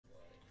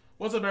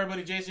What's up,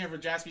 everybody? Jason here for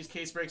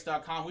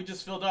JaspysCaseBreaks.com. We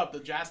just filled up the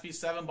Jaspy's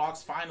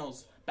 7-box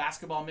finals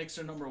basketball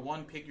mixer number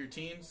 1. Pick your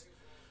teams.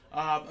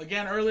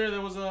 Again, earlier there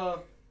was a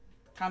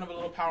kind of a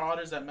little power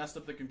outage that messed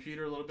up the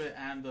computer a little bit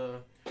and the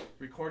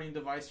recording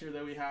device here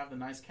that we have, the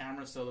nice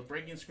camera. So the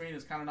breaking screen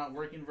is kind of not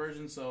working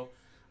version, so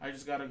I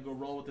just got to go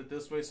roll with it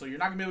this way. So you're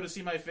not going to be able to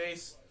see my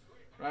face,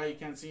 right? You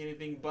can't see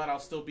anything, but I'll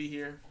still be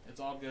here.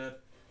 It's all good.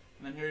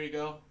 And then here you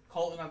go.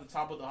 Colton at the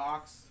top of the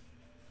Hawks.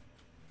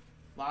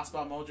 Last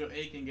spot Mojo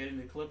Aiken getting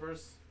the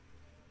Clippers.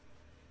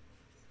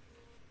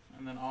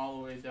 And then all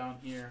the way down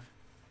here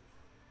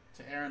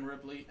to Aaron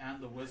Ripley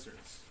and the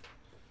Wizards.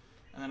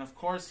 And then, of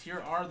course, here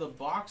are the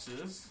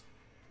boxes.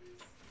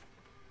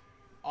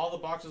 All the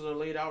boxes are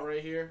laid out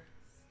right here.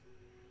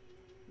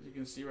 As you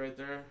can see right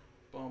there.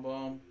 Boom,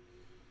 boom.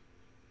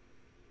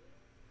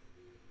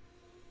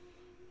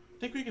 I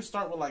think we can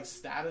start with, like,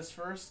 Status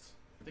first.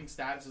 I think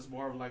Status is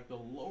more of, like, the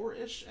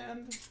lower-ish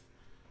end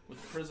with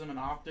Prism and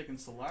Optic and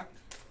Select.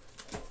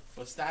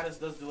 But Status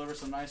does deliver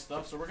some nice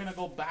stuff. So we're going to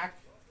go back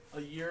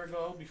a year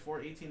ago before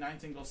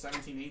 18-19, go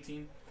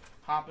 17-18,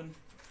 hopping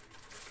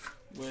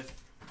with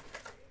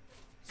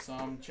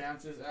some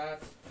chances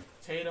at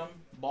Tatum,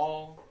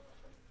 Ball,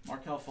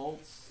 Markelle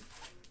Fultz.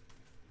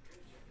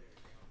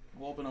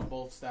 We'll open up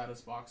both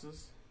Status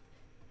boxes.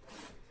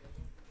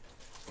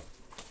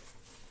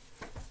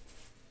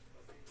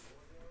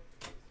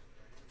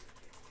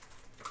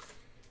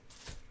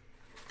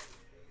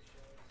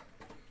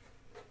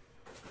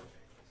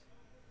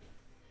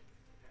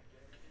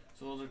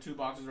 So those are 2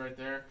 boxes right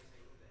there.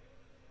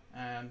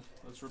 And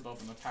let's rip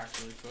open the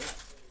packs really quick.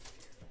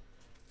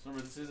 So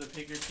remember, this is a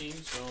pick your team,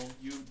 so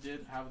you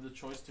did have the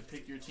choice to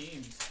pick your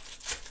teams.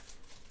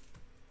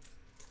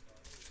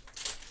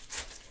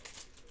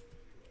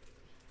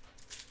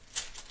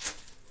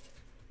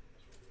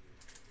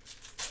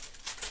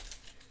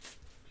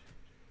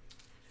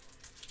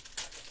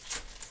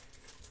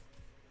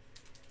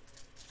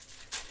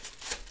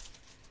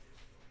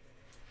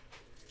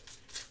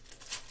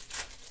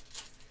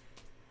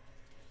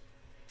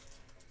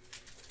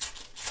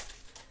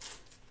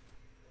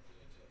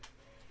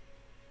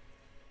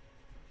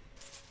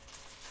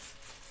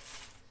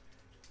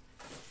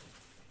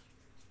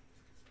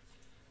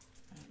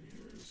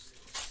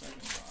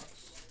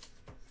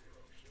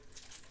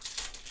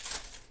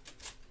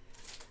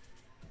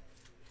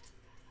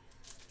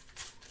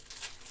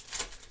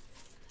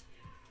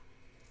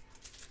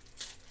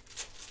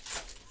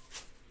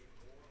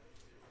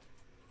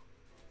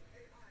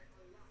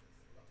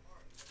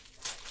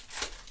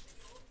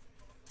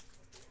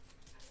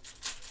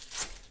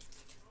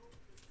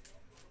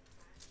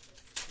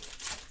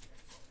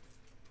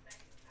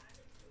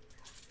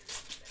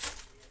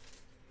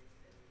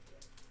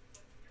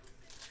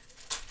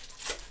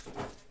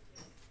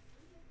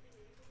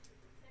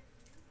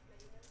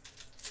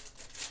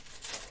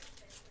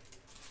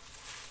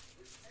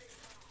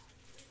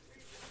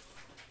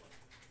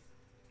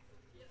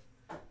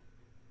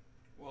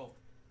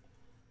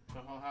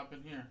 What the hell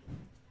happened here?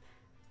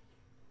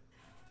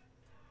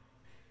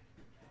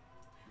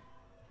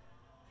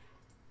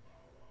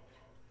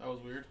 That was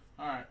weird.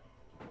 Alright.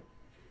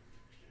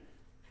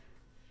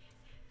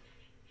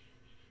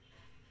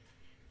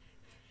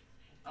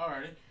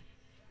 Alrighty.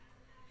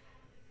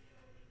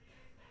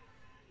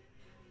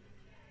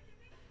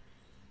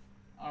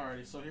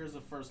 Alrighty, so here's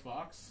the first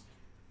box.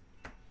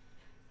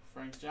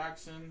 Frank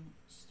Jackson,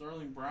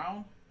 Sterling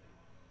Brown,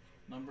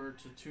 number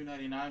to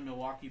 299,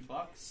 Milwaukee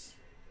Bucks.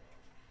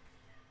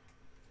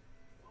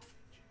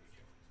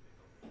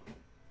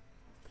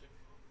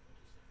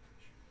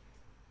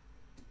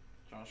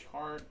 Josh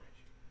Hart,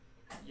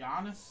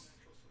 Giannis,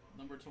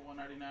 number to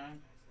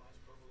 199.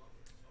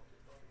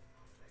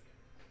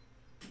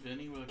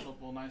 Vinny with a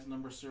couple nice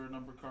serial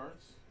number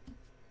cards.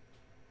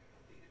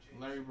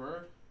 Larry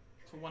Bird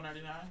to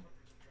 199.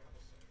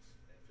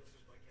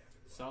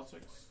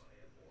 Celtics.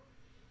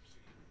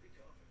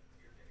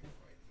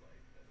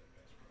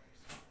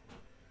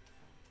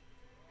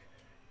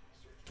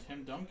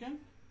 Tim Duncan.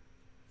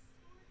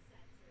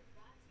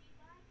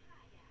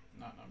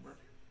 Not numbered.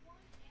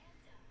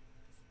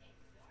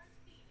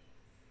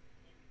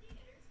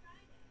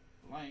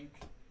 Blank.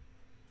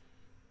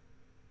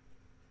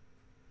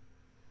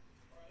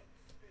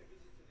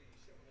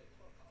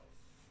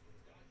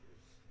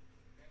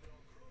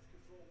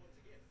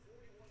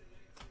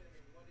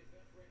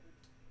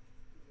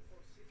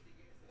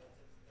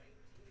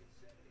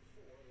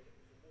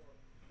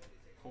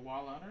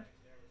 Kawhi Leonard.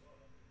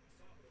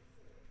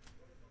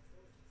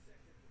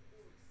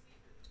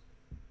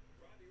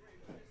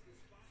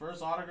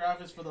 First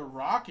autograph is for the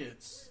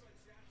Rockets,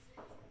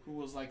 who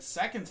was like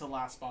second to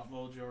last spot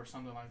Mojo or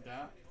something like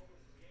that.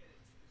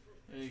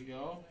 There you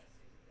go.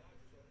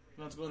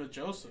 Let's go to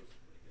Joseph.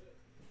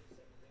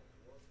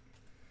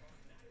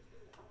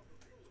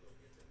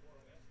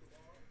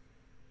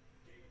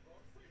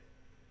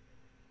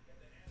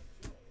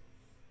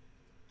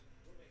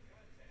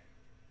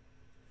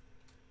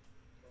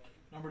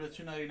 Number to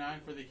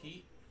 299 for the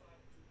Heat.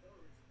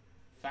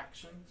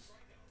 Factions.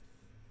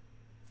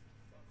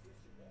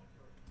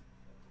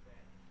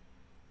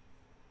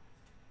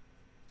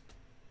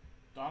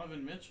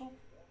 Donovan Mitchell,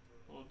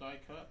 little die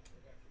cut.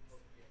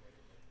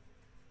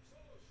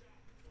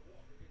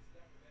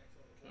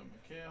 Kevin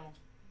McHale,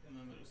 and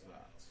then there's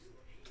that.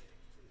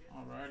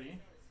 Alrighty.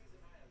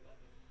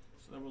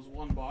 So there was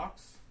one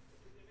box.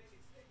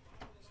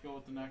 Let's go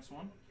with the next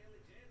one.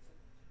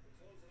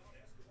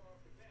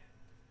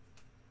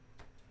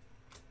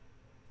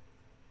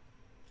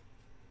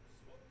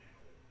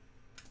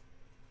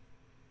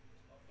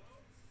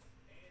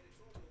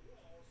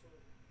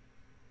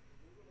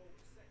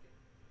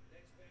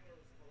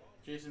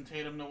 Jason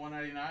Tatum to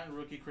 199,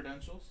 rookie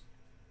credentials.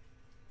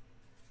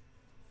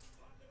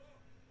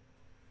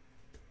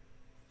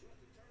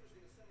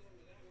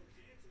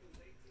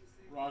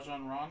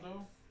 Rajon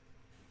Rondo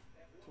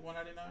to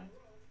 199.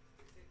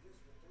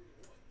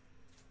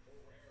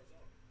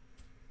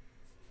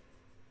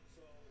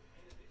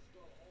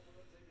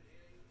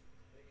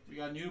 We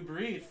got new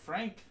breed,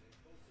 Frank.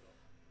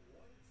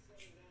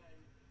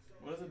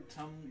 What is it?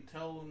 Tel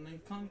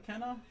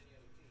Ninkana?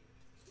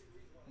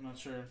 I'm not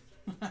sure.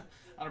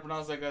 How to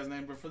pronounce that guy's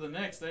name, but for the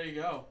Knicks, there you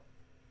go.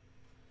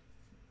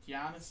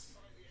 Giannis.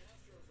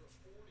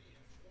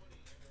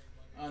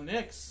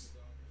 Knicks.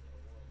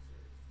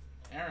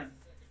 Aaron.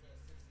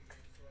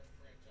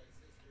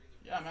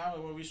 Yeah,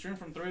 man, we stream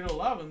from 3 to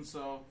 11,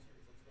 so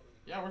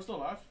yeah, we're still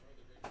live.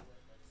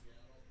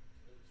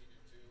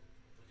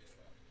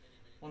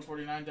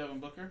 149, Devin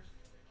Booker.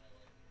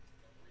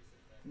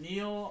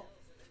 Neil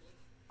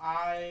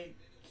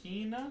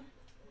Ikena.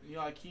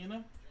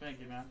 Thank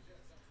you, man.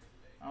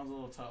 That was a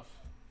little tough.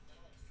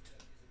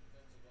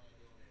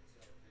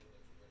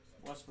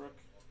 Westbrook.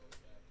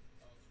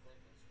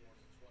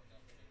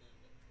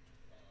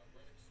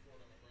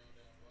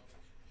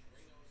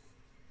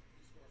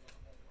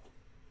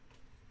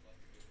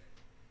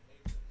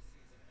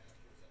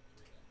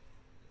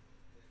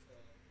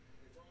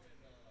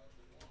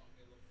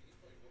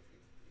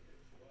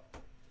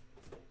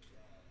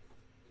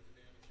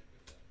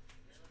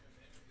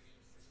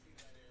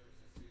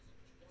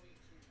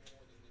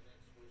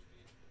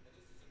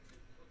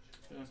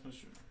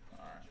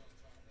 Alright.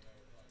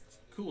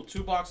 Cool,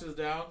 2 boxes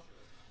down.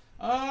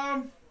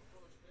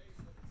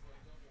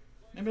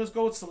 Maybe let's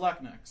go with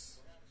Select next.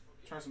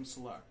 Try some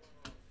Select.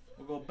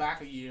 We'll go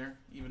back a year,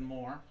 even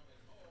more.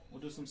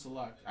 We'll do some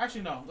Select.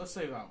 Actually, no, let's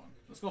save that one.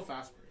 Let's go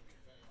Fast Break.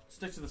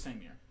 Stick to the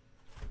same year.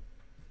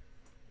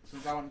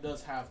 Since that one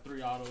does have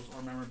 3 autos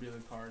or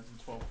memorabilia cards and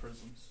 12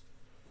 prisms.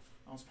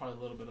 That was probably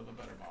a little bit of a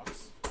better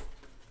box.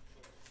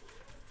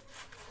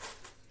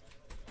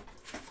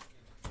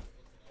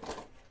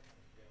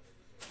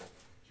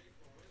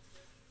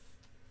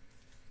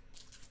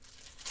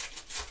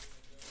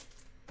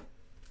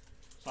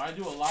 So I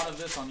do a lot of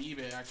this on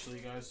eBay, actually,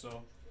 guys.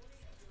 So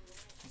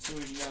let's see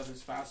what we can get out of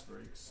these Fast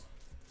Breaks.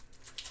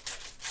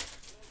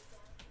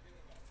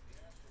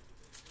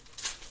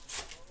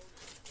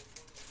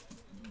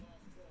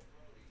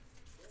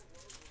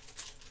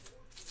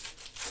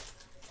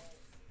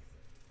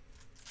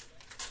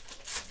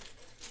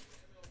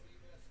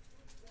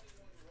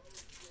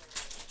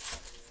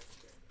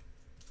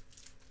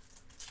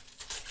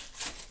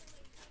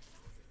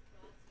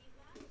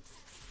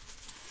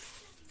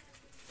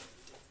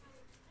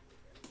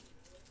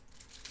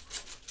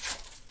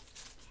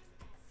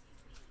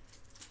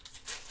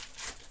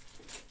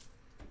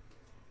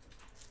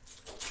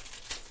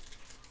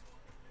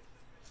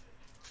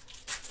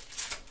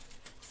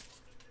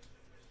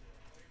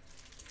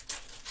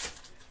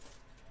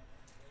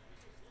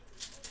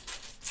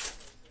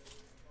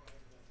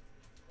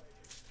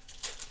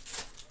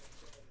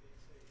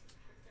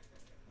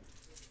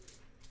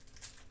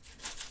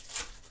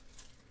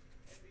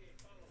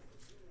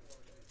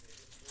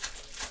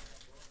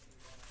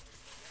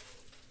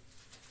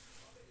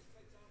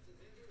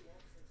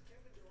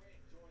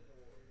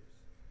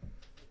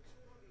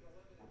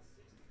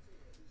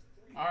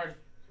 Alright.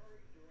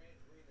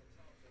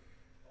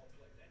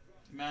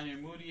 Emmanuel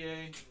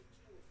Mudiay.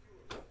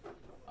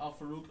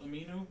 Al-Farouq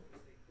Aminu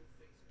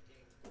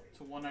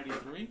to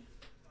 193.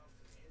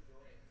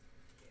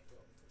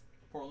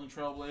 Portland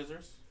Trail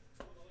Blazers.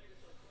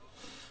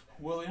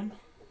 William.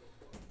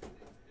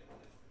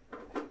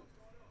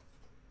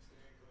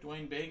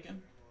 Dwayne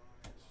Bacon.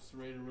 Just a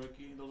rated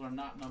rookie. Those are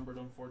not numbered,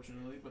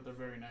 unfortunately, but they're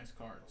very nice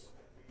cards.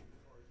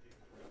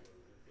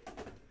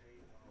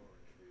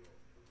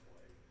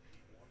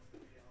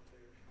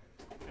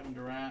 Kevin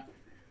Durant.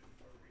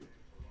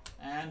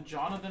 And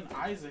Jonathan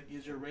Isaac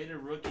is your rated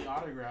rookie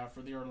autograph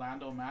for the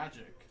Orlando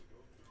Magic.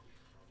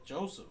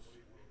 Joseph.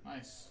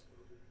 Nice.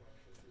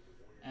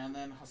 And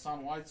then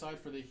Hassan Whiteside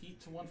for the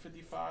Heat to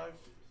 155.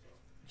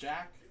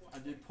 Jack, I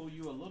did pull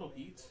you a little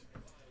heat.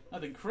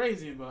 Nothing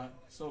crazy, but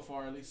so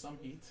far at least some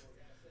heat.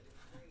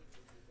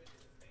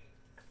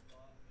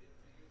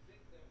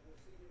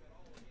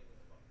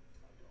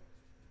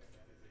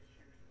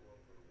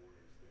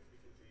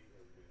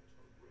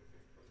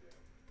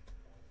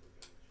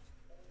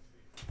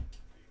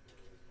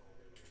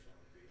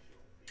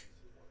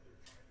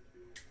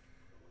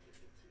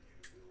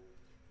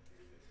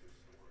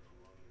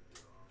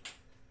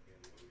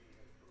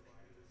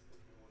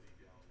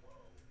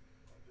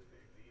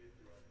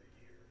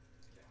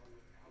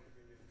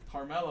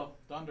 Carmelo,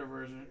 Thunder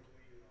version.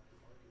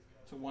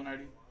 To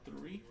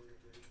 193.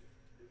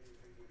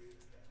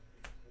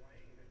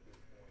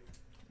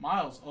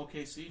 Miles,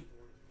 OKC.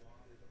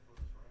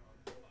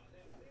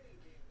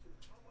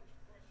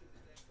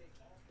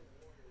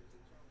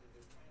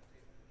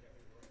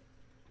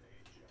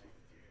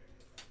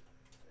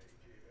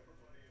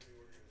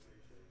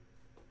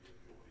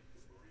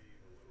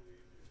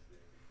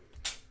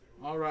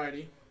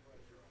 Alrighty.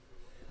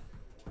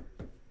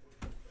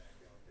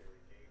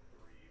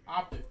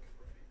 Optic.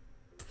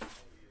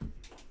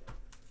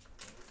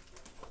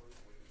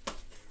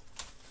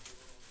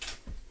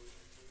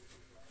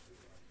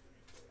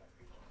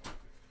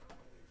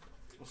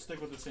 We'll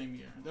stick with the same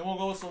year. Then we'll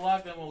go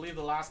select, and we'll leave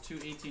the last two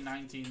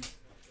 18-19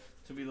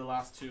 to be the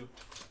last two.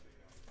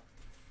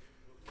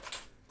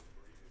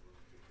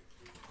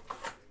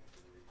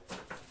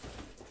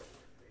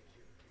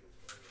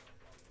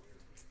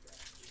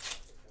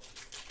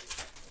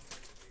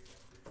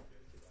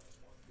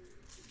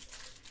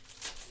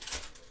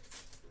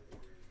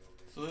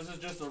 So this is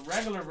just a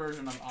regular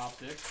version of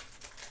Optic,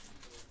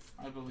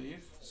 I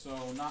believe.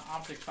 So not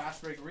Optic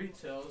Fast Break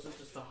Retail. This is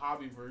just the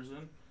hobby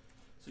version.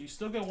 So you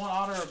still get one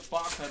auto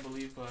box, I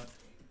believe, but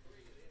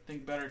I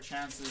think better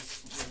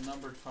chances with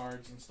numbered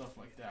cards and stuff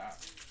like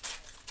that.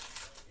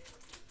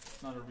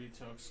 It's not a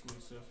retail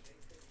exclusive.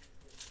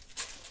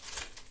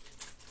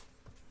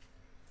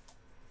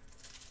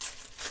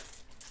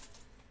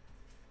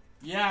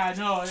 Yeah, I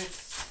know.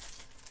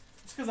 It's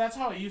because that's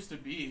how it used to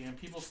be, and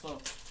people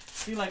still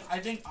see. Like, I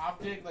think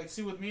Optic. Like,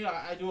 see with me,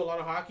 I do a lot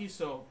of hockey,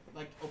 so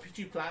like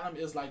OPG Platinum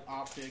is like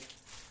Optic,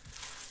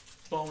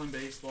 Bowman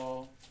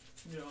Baseball.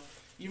 You know,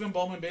 even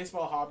Bowman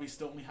Baseball hobbies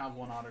still only have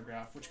one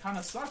autograph, which kind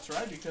of sucks,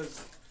 right?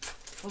 Because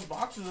those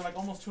boxes are like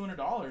almost $200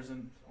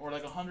 or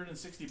like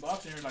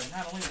 $160, and you're like,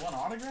 man, only one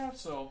autograph.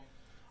 So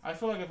I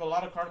feel like if a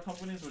lot of card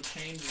companies would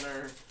change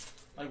their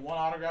like one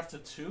autograph to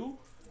two,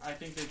 I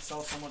think they'd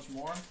sell so much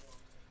more.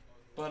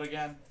 But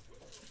again,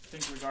 I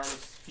think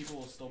regardless, people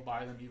will still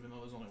buy them even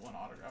though there's only one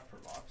autograph per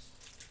box.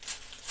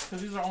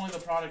 Because these are only the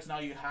products now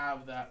you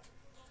have that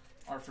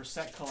are for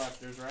set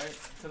collectors, right?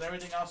 Because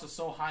everything else is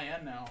so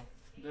high-end now.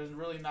 There's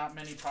really not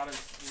many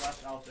products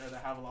left out there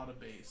that have a lot of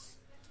base.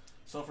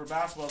 So for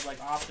basketball, it's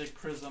like Optic,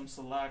 Prism,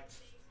 Select.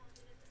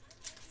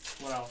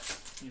 What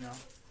else? You know,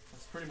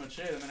 that's pretty much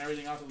it. And then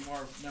everything else is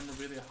more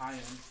memorabilia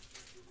high-end.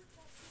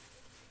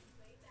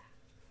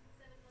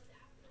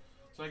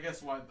 So I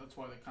guess that's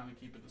why they kind of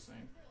keep it the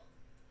same.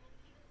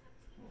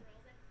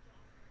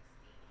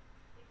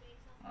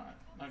 Alright,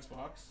 next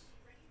box.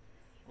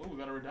 Oh, we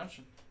got a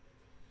redemption.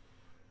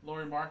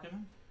 Lauri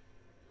Markkanen.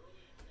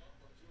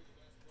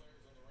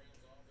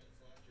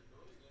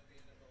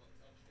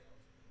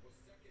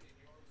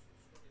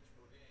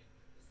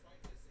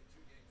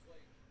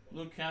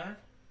 Luke Kennard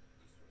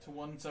to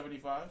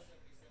 175.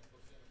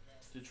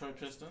 Detroit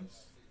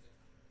Pistons.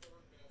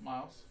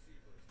 Miles.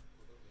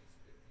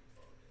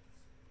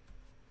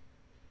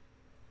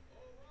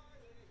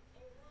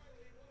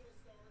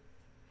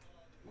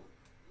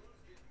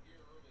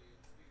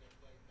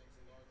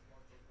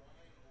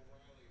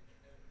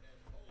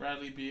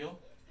 Bradley Beal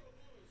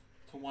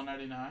to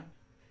 199.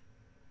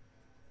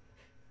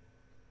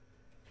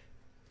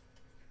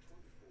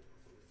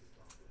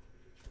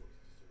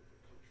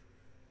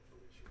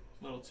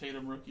 Little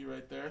Tatum rookie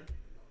right there.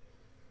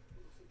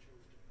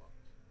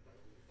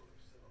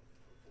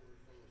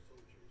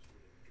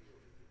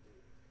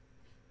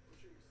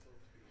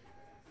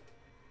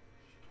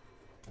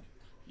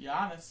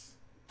 Giannis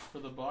for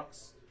the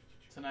Bucks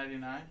to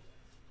 99.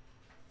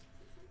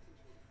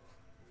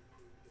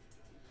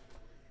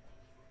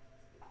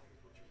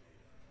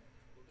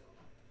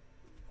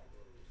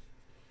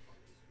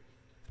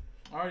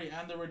 Alrighty,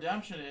 and the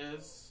redemption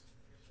is,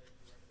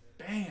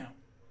 bam,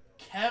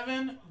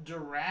 Kevin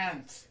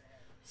Durant,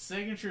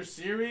 signature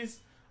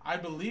series. I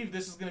believe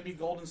this is going to be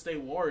Golden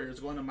State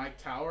Warriors going to Mike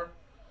Tower.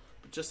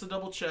 But just to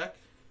double check,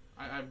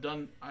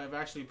 I've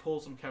actually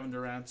pulled some Kevin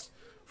Durant's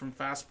from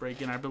Fast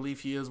Break, and I believe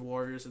he is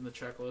Warriors in the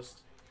checklist.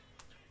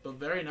 But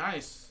very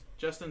nice,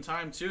 just in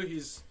time too.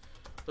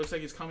 Looks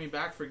like he's coming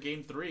back for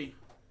Game 3.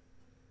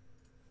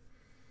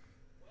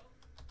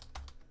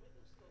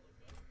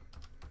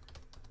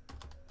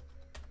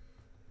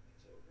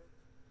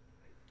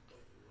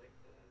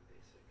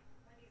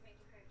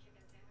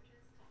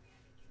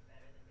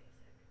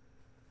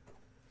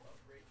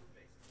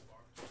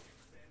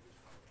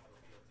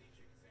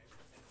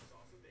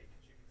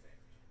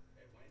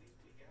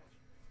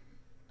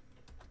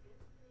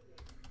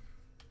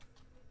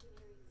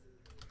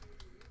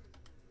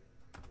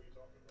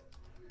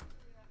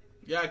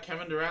 Yeah,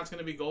 Kevin Durant's going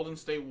to be Golden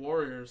State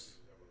Warriors.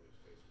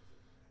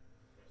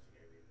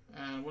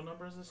 And what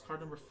number is this?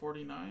 Card number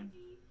 49?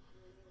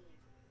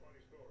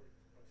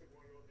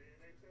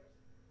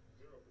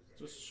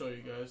 Just to show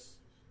you guys.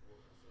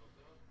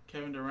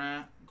 Kevin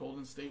Durant,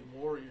 Golden State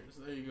Warriors.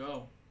 There you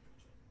go.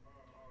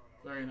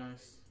 Very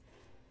nice.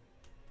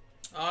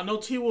 No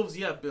T-Wolves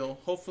yet, Bill.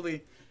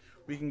 Hopefully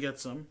we can get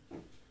some.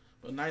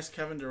 But nice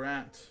Kevin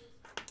Durant.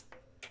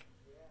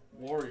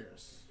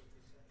 Warriors.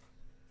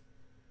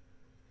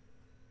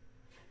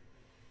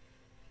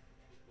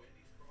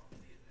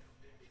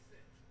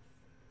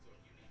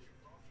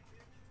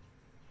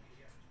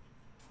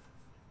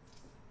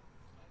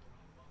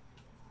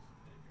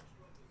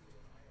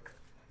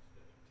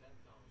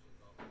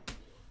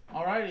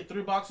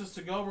 3 boxes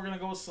to go. We're going to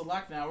go with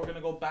Select now. We're going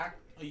to go back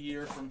a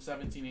year from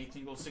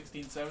 17-18, go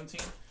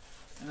 16-17.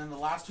 And then the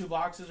last 2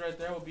 boxes right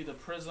there will be the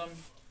Prism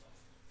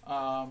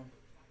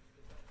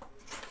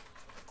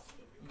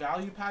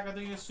Value Pack, I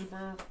think it's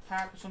Super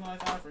Pack or something like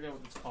that. I forget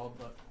what it's called,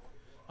 but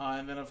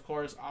and then of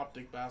course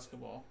Optic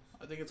Basketball.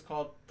 I think it's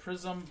called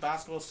Prism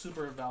Basketball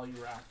Super Value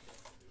Rack.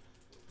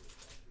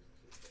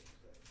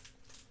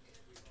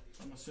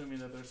 So I'm assuming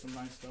that there's some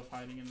nice stuff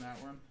hiding in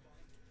that one.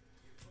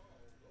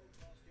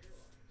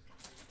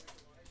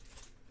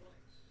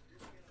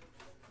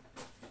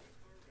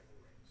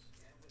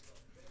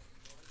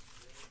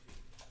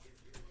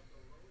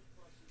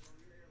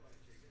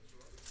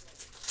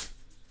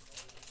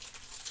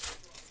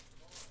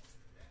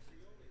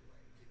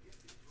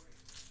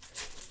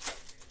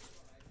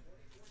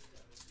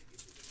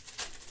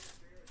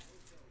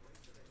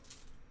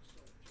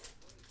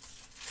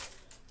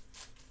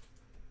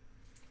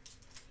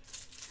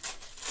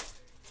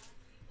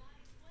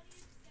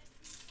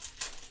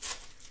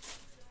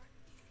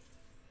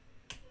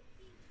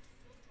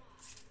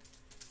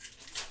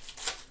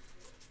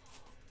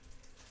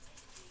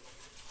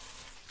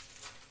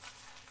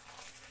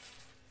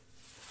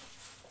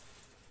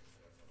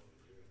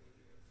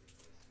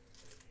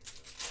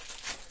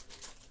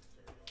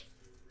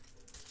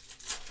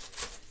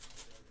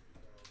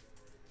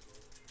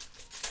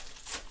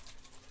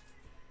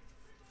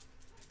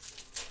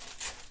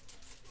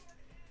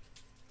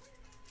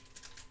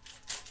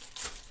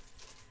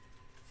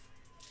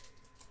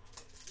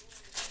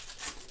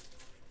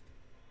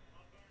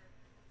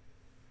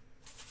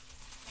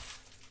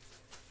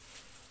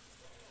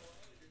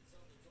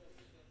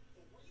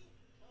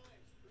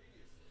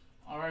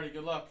 Alrighty,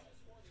 good luck.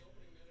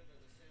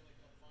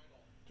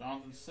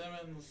 Jonathan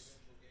Simmons,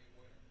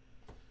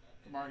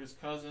 DeMarcus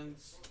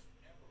Cousins,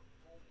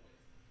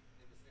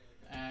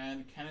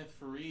 and Kenneth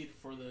Faried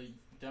for the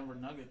Denver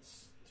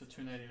Nuggets to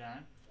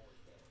 299.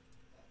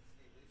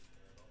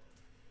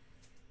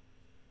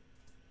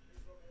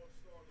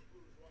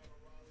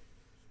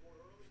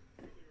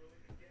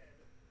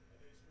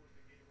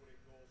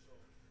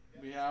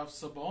 We have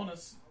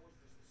Sabonis,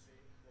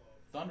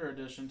 Thunder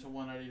Edition to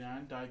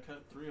 199, die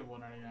cut 3 of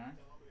 199.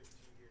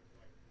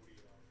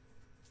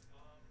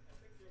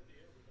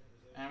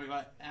 And we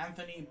got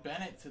Anthony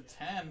Bennett to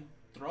 10,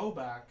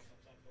 throwback.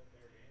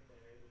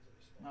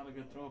 Not a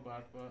good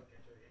throwback, but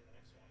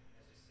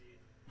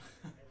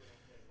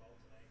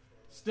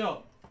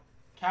still,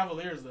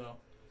 Cavaliers though.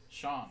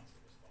 Sean.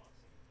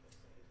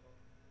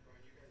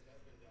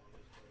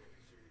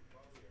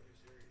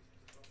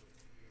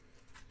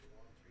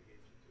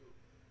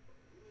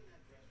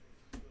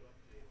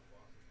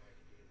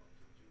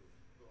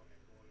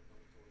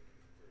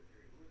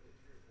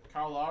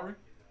 Kyle Lowry.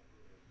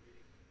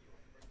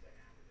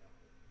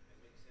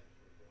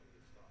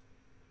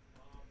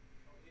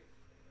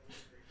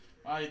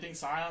 You think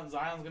Zion's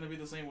going to be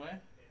the same way?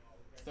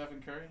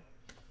 Stephen Curry?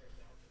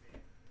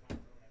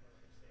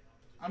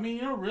 I mean,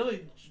 you know,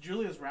 really,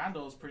 Julius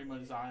Randle is pretty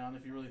much Zion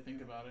if you really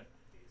think about it.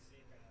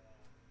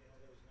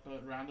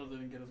 But Randle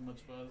didn't get as much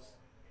buzz.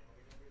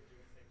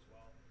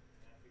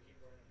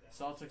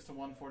 Celtics to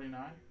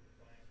 149.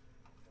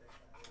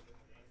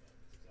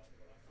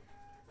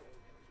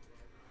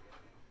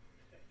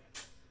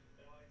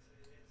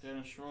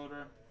 Dennis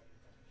Schroeder.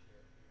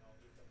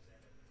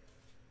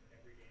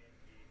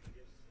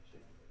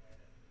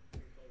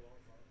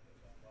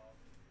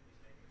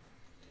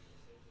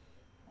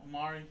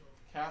 Omari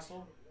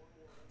Castle,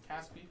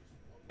 Caspi,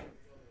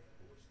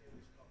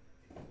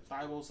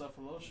 Thibault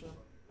Cephalosha,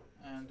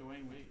 and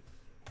Dwayne Wade.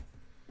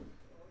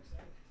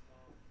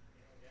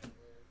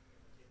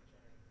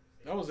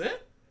 That was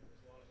it?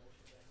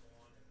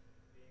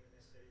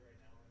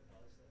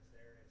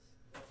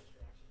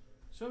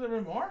 So there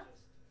were more?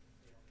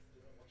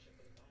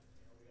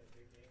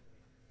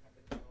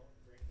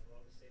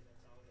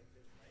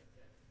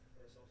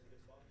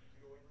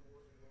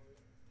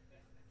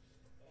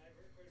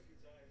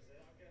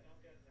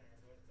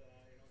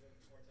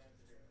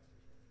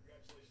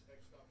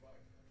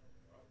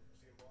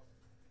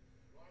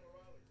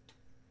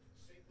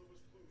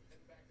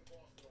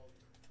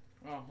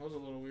 Oh, that was a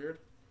little weird.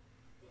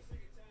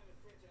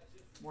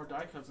 More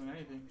die cuts than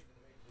anything.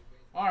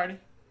 Alrighty.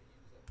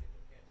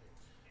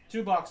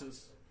 2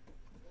 boxes.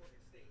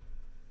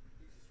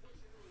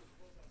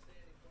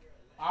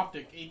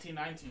 Optic,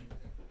 18-19.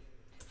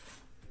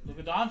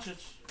 Luka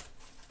Doncic.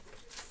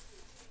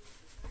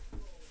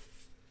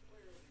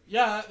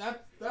 Yeah,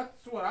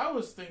 that's what I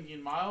was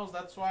thinking, Miles.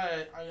 That's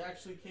why I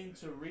actually came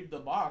to read the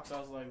box. I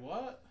was like,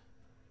 what?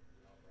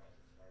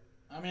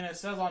 I mean, it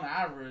says on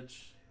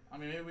average. I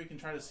mean, maybe we can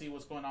try to see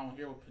what's going on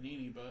here with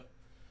Panini, but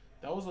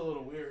that was a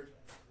little weird.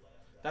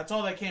 That's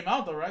all that came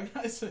out, though, right,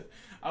 guys?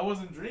 I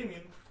wasn't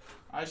dreaming.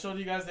 I showed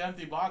you guys the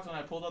empty box when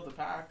I pulled out the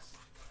packs.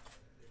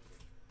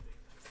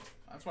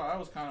 That's why I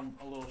was kind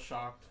of a little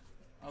shocked.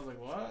 I was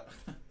like, what?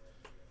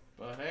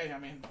 But, hey, I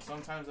mean,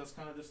 sometimes that's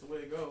kind of just the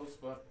way it goes,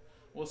 but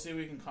we'll see if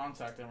we can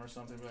contact them or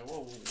something. Be like, whoa,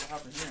 what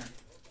happened here?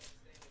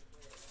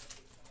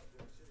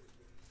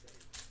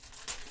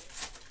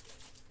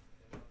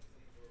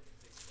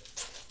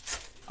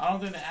 I don't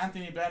think that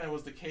Anthony Bennett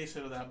was the case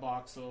hit of that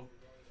box, so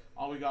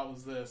all we got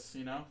was this,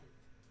 you know?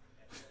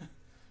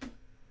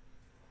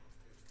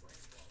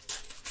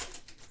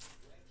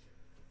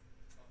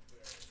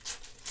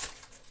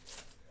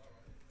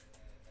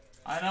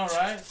 I know,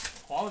 right?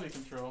 Quality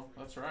control.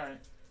 That's right.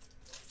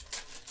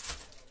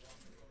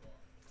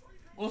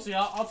 We'll see.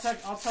 I'll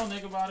tell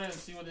Nick about it and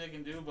see what they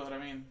can do, but I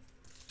mean,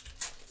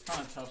 it's kind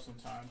of tough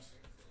sometimes.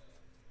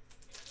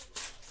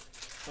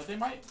 But they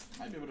might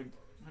be able to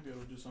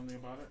do something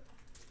about it.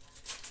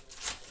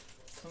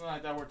 Something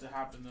like that were to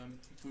happen, then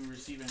if we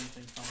receive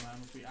anything from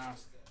them, if we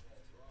ask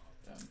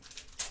them,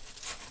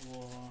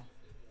 we'll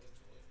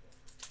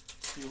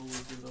see who we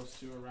give those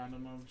to, a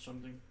random or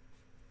something.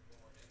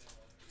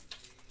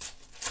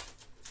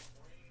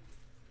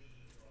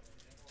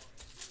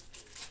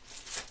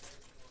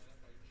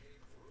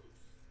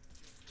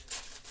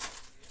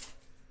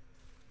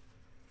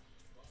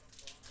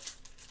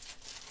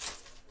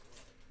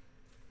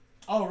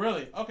 Oh,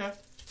 really? Okay.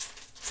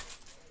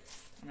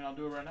 I mean, I'll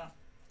do it right now.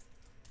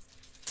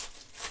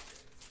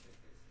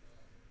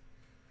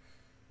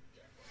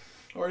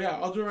 Or yeah,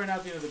 I'll do it right now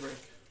at the end of the break.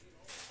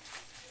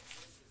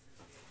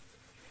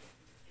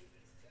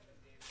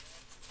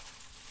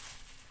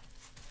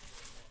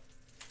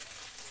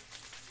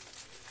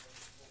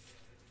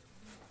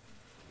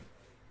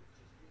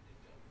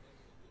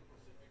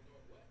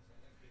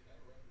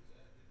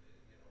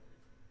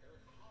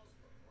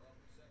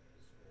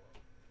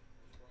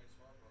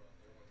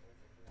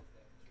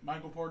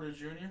 Michael Porter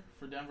Jr.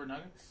 for Denver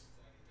Nuggets.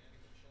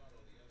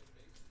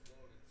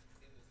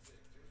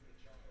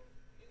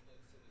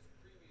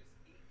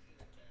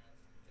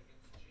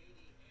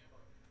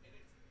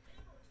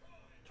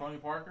 Tony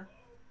Parker,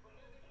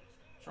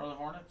 Charlotte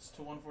Hornets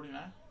to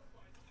 149.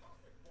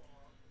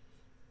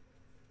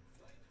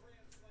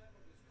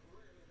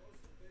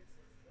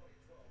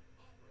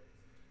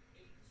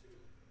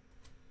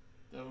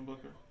 Devin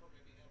Booker,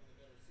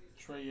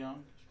 Trae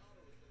Young.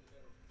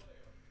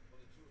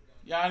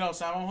 Yeah, I know,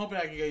 Sam. I'm hoping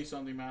I can get you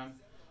something, man.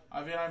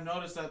 I mean, I've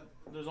noticed that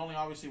there's only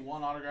obviously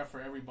one autograph for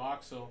every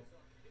box, so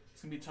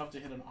it's gonna be tough to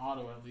hit an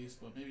auto at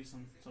least. But maybe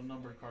some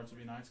numbered cards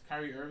would be nice.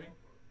 Kyrie Irving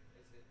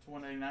to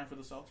 189 for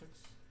the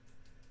Celtics.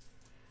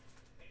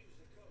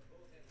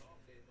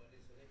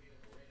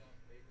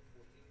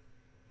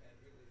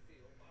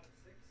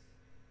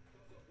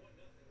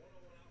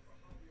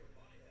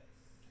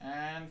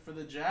 And for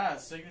the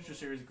Jazz, Signature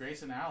Series,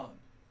 Grayson Allen.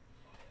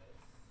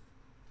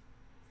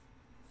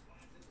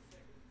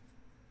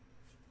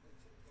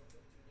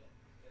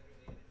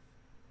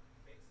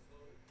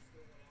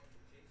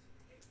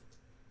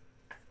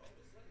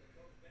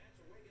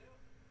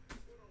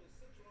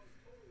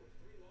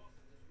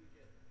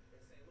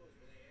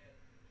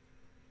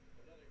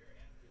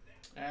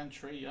 And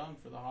Trae Young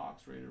for the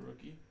Hawks, rated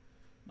rookie,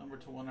 number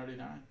to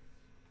 199.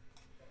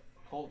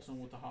 Colton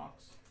with the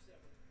Hawks.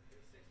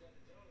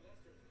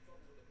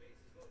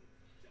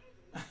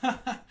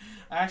 I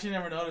actually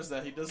never noticed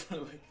that. He does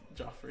look like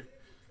Joffrey.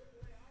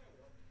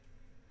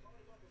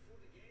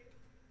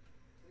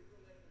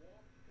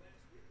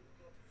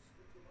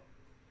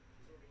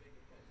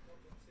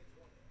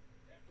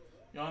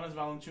 Jonas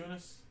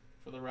Valanciunas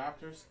for the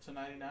Raptors to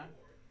 99.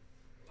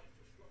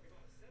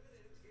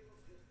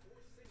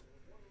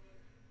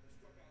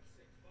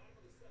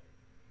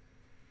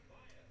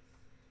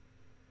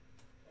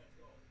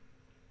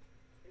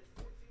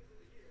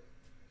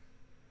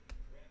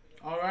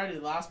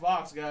 Alrighty, last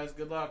box, guys.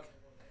 Good luck.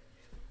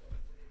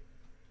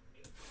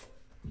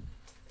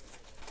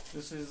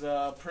 This is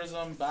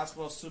Prism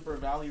Basketball Super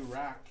Value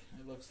Rack.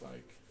 It looks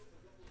like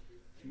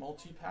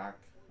multi-pack.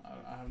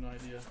 I have no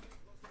idea.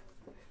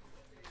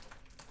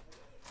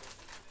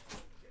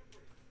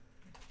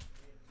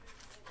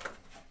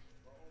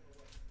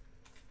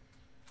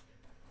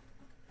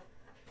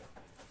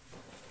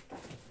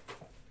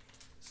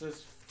 It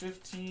says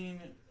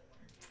 15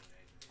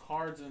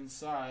 cards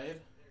inside.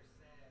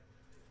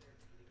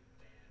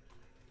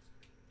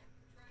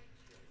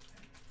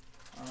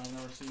 I've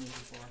never seen this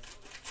before.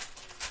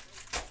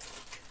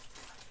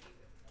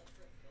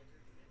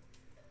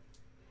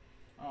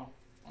 Oh,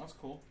 that's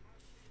cool.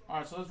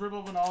 Alright, so let's rip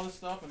open all this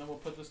stuff and then we'll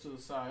put this to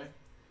the side.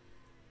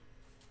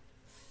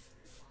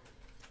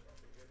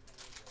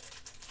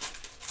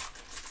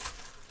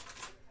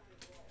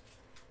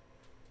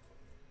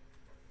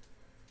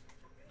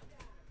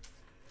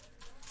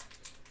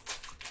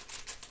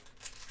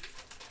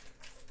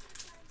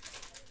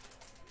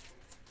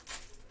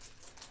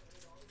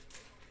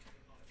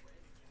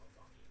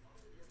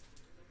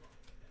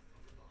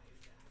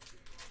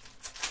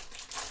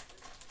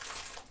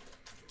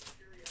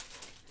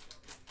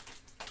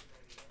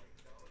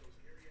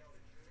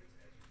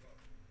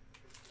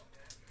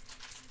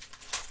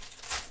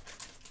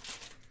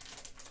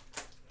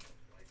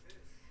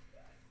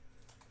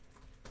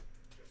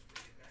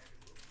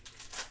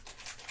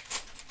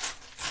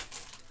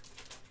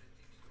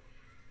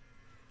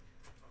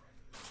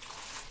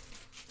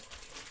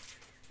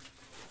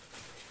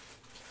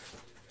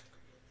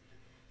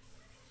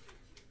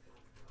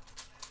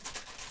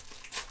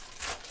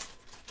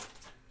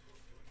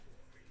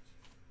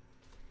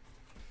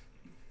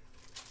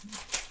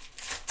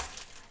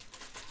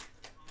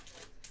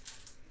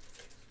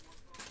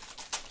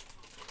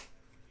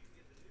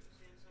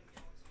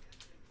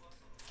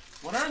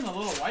 What are in the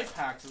little white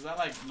packs? Is that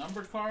like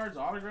numbered cards,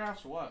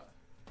 autographs, what?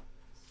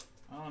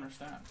 I don't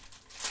understand.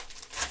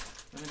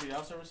 Has anybody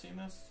else ever seen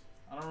this?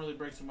 I don't really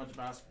break too much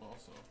basketball,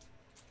 so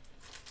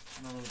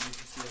I don't really get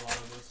to see a lot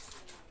of this.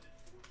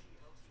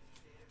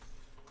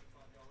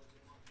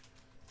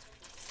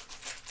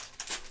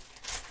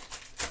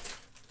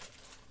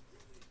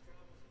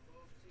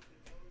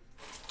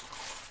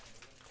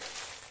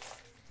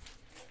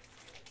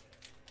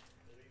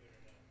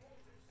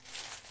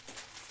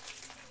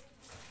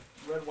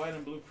 Red, white,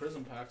 and blue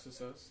prism packs, it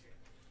says.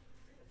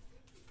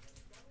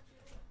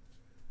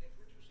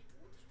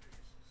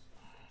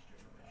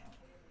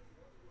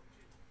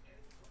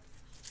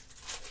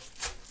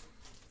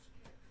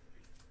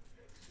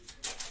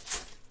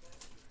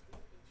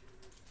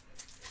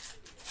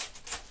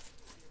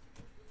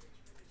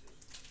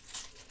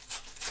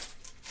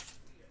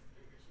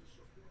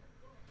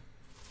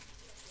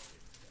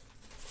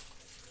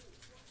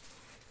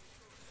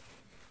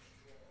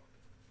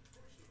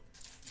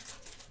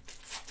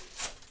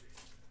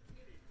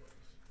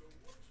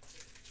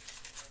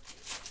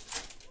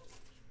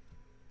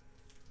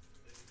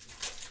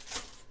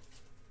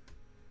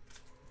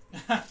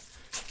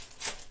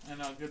 I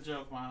know, good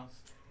joke, Miles.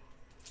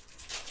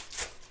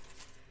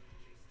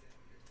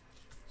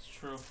 It's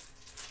true.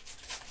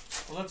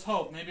 Well, let's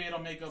hope. Maybe it'll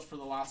make up for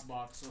the last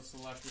box. Let's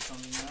select or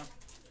something, you know?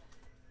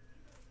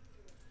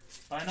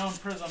 But I know in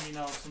Prism, you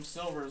know, some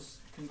silvers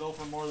can go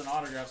for more than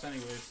autographs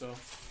anyway, so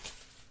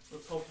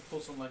let's hope to pull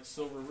some, like,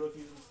 silver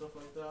rookies and stuff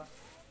like that.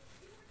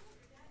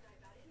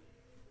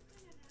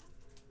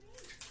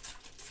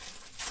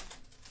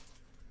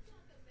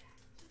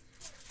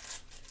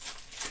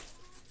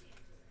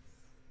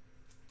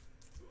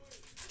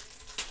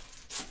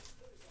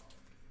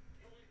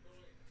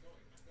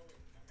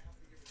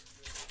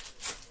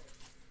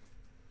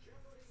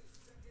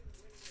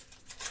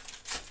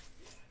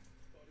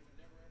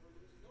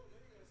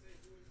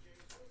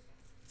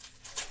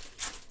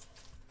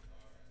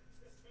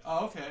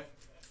 Oh, okay.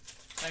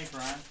 Thanks,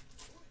 Ryan.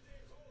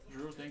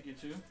 Drew, thank you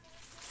too.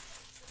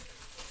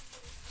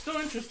 Still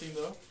interesting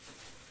though.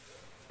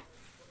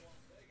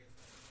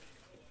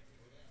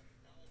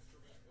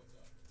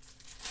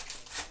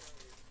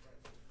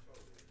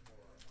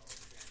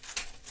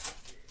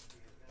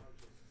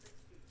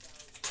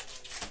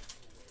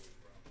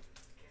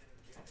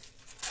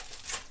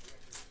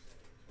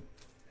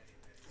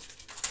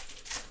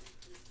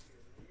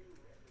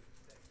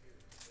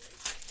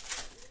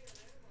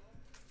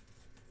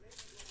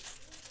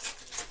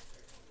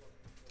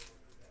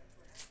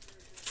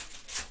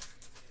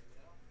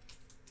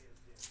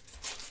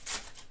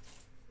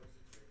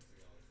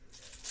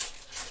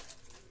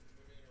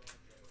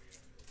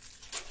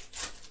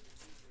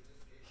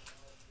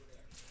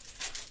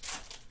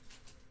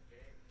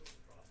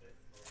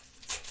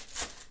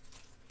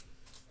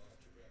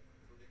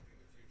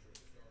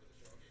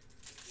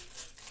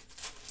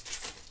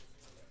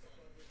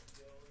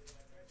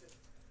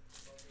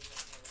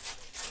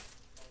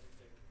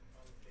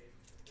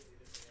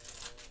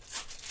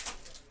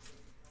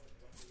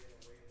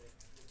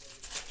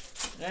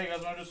 Yeah, you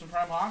guys want to do some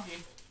Prime Hockey?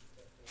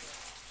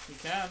 You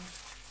can.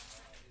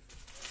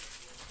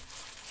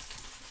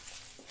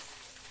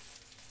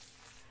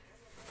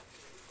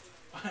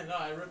 I know,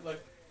 I ripped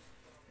like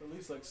at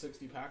least like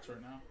 60 packs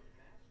right now.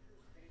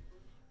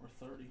 Or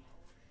 30.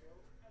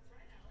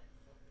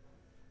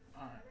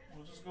 Alright,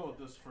 we'll just go with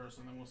this first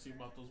and then we'll see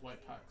about those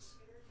white packs.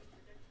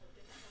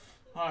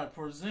 Alright,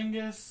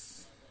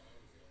 Porzingis.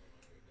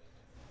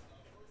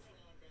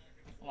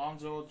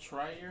 Lonzo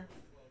Trier.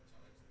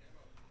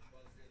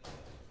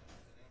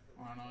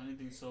 I don't know,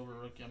 anything silver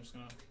rookie, I'm just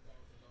going to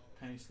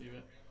penny sleeve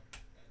it.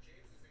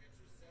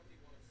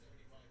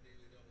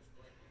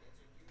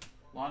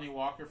 Lonnie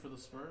Walker for the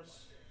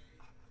Spurs.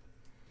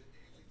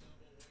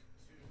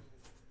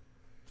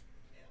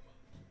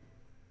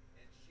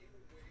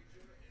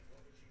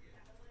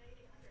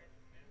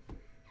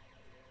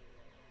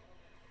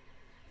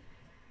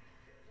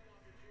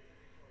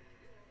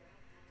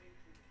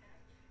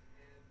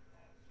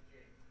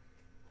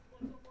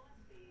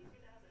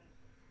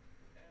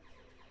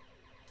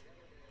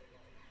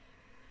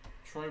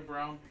 Troy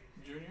Brown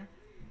Jr.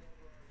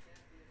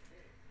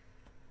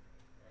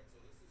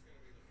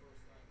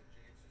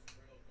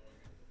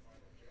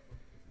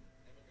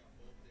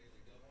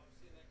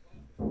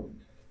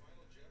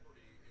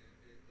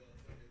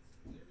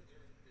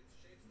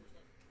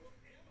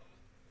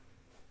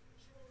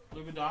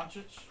 Luka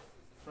Doncic,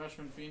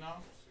 freshman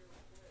phenom.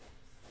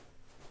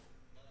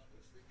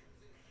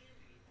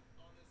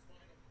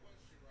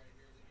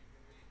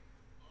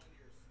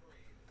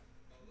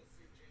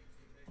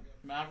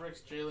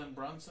 Mavericks, Jalen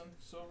Brunson,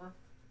 silver.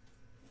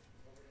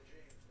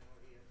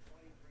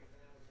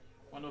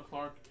 Wendell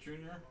Clark Jr.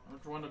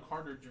 or Wendell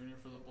Carter Jr.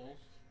 for the Bulls.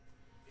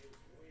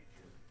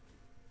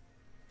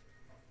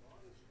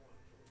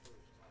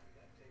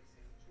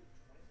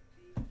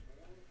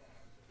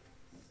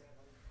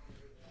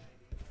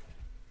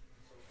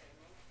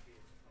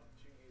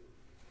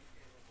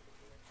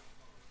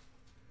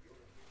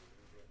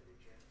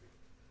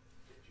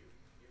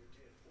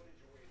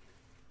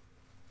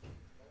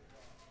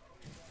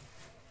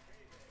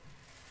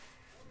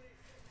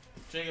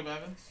 Jacob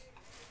Evans.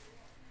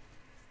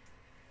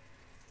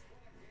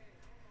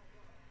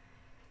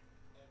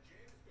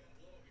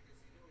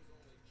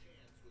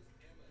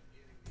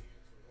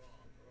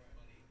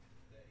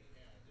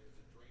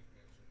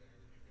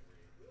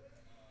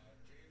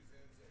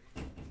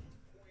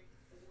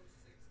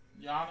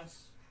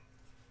 Giannis.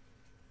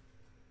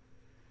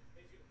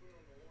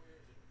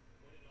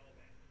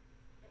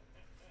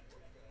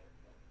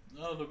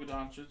 No, Luka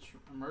Doncic.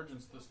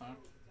 Emergence this time.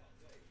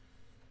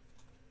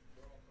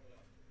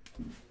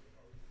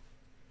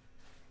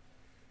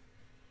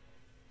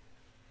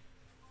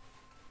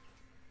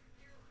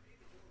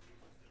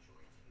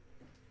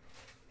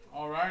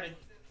 Alrighty.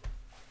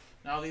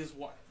 Now these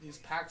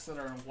packs that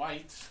are in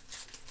white. It's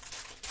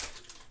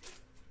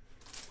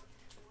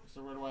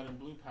the red, white, and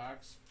blue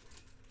packs.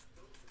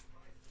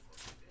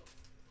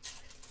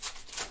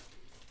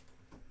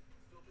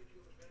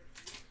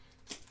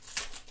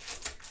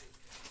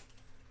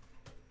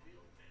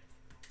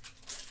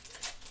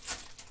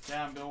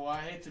 Damn, Bill, well,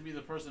 I hate to be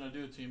the person to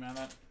do it to you, man.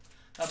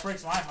 That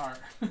breaks my heart.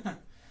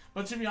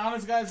 But to be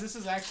honest, guys, this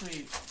is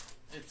actually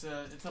it's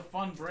a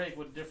fun break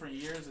with different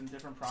years and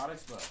different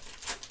products. But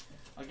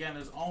again,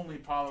 there's only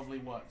probably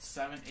what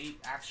 7, 8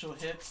 actual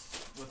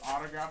hits with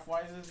autograph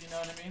wises. You know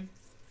what I mean?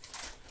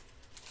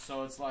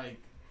 So it's like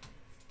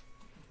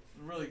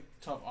really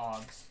tough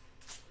odds.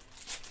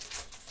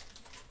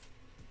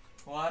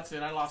 Well, that's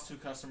it. I lost 2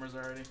 customers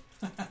already.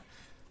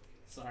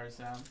 Sorry,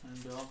 Sam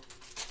and Bill.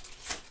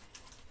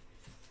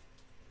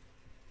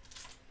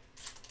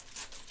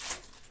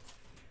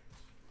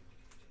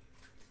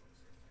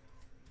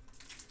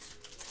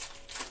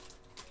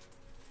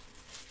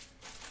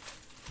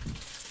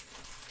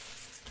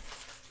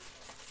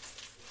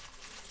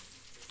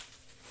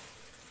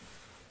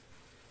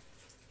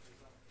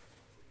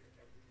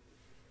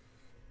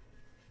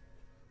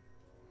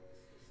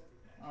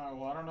 Alright,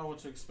 well, I don't know what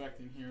to expect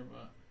in here,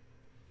 but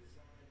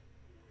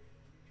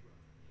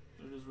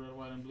they're just red,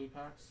 white, and blue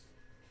packs.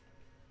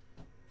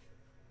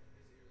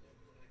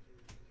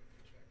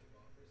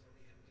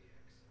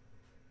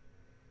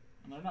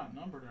 And they're not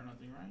numbered or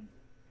nothing, right?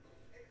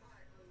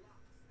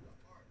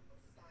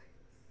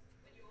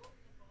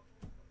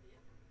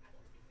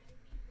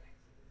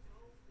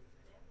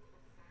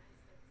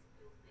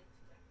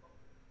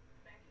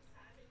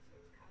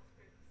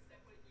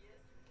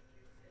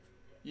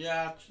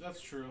 Yeah,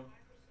 that's true.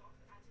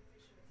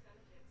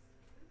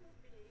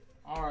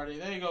 Alrighty,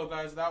 there you go,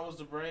 guys. That was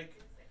the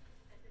break.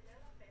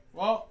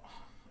 Well,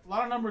 a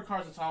lot of numbered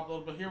cards to top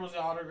load, but here was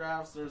the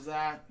autographs. There's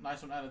that.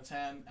 Nice one out of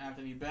 10.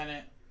 Anthony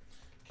Bennett.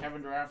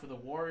 Kevin Durant for the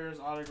Warriors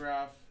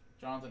autograph.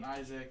 Jonathan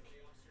Isaac.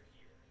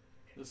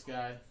 This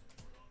guy.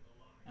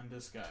 And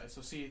this guy.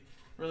 So see,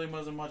 really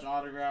wasn't much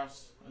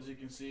autographs, as you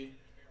can see.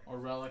 Or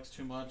relics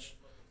too much.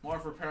 More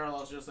for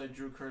parallels, just like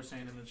Drew Kerr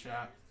saying in the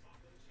chat.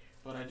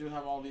 But I do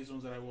have all these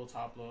ones that I will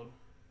top load.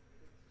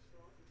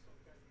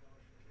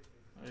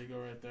 There you go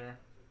right there.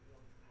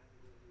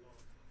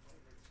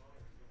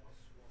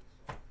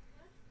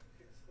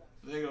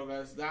 There you go,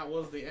 guys. That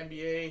was the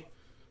NBA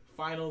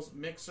Finals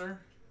Mixer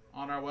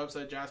on our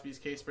website,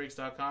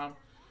 JaspysCaseBreaks.com.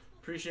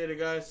 Appreciate it,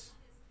 guys.